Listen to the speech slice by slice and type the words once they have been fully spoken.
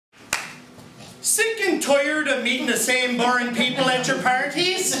Sick and tired of meeting the same boring people at your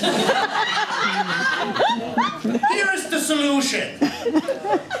parties? Here's the solution.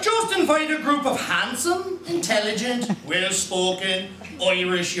 Just invite a group of handsome, intelligent, well-spoken,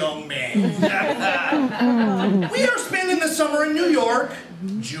 Irish young men. We are spending the summer in New York,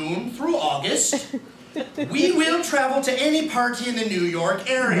 June through August. We will travel to any party in the New York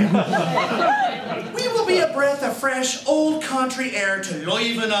area. We will be a breath of fresh, old country air to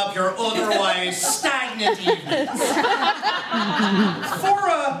liven up your otherwise stagnant evenings. For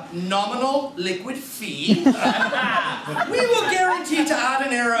a nominal liquid fee, we will guarantee to add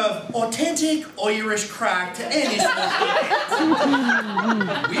an air of authentic Irish crack to any social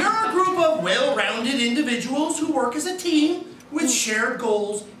event. We are a group of well-rounded individuals who work as a team with shared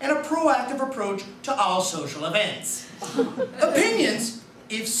goals and a proactive approach to all social events. Opinions,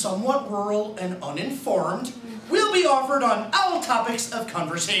 if somewhat rural and uninformed, will be offered on all topics of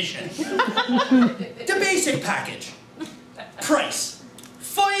conversation. The basic package. Price,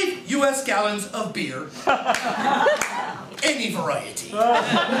 5 US gallons of beer. Any variety.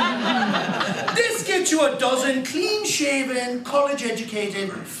 This gets you a dozen clean-shaven,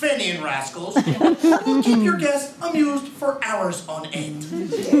 college-educated, Fenian rascals who will keep your guests amused for hours on end.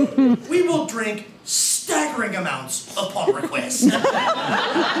 We will drink staggering amounts upon request.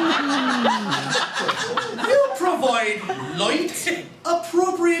 We'll provide light,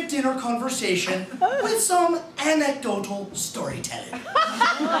 appropriate dinner conversation with some anecdotal storytelling.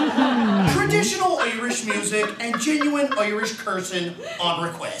 Traditional Irish music and genuine Irish cursing on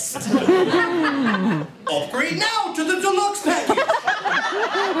request. Upgrade now to the deluxe package.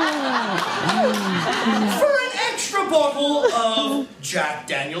 For an extra bottle of Jack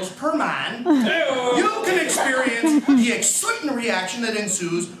Daniels per man, you can experience the exciting reaction that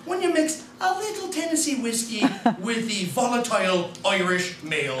ensues when you mix a little Tennessee whiskey with the volatile Irish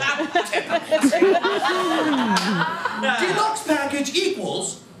male temperament. Deluxe package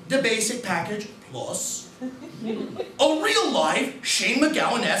equals the basic package plus a real live Shane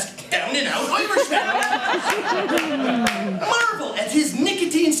McGowan-esque down-and-out Irishman. Marvel at his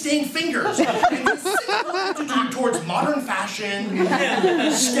nicotine-stained fingers and his attitude towards modern fashion.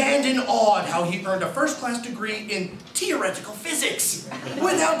 Stand in awe at how he earned a first-class degree in theoretical physics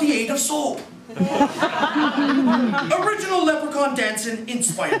without the aid of soap. Original leprechaun dancing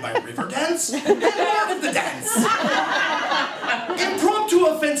inspired by Riverdance and Art of the Dance. Impromptu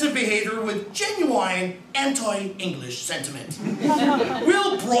offensive behavior with genuine anti-English sentiment.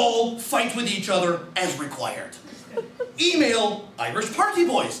 We'll brawl, fight with each other as required. Email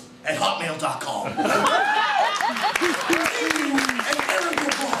irishpartyboys@hotmail.com. Thank you, and Aaron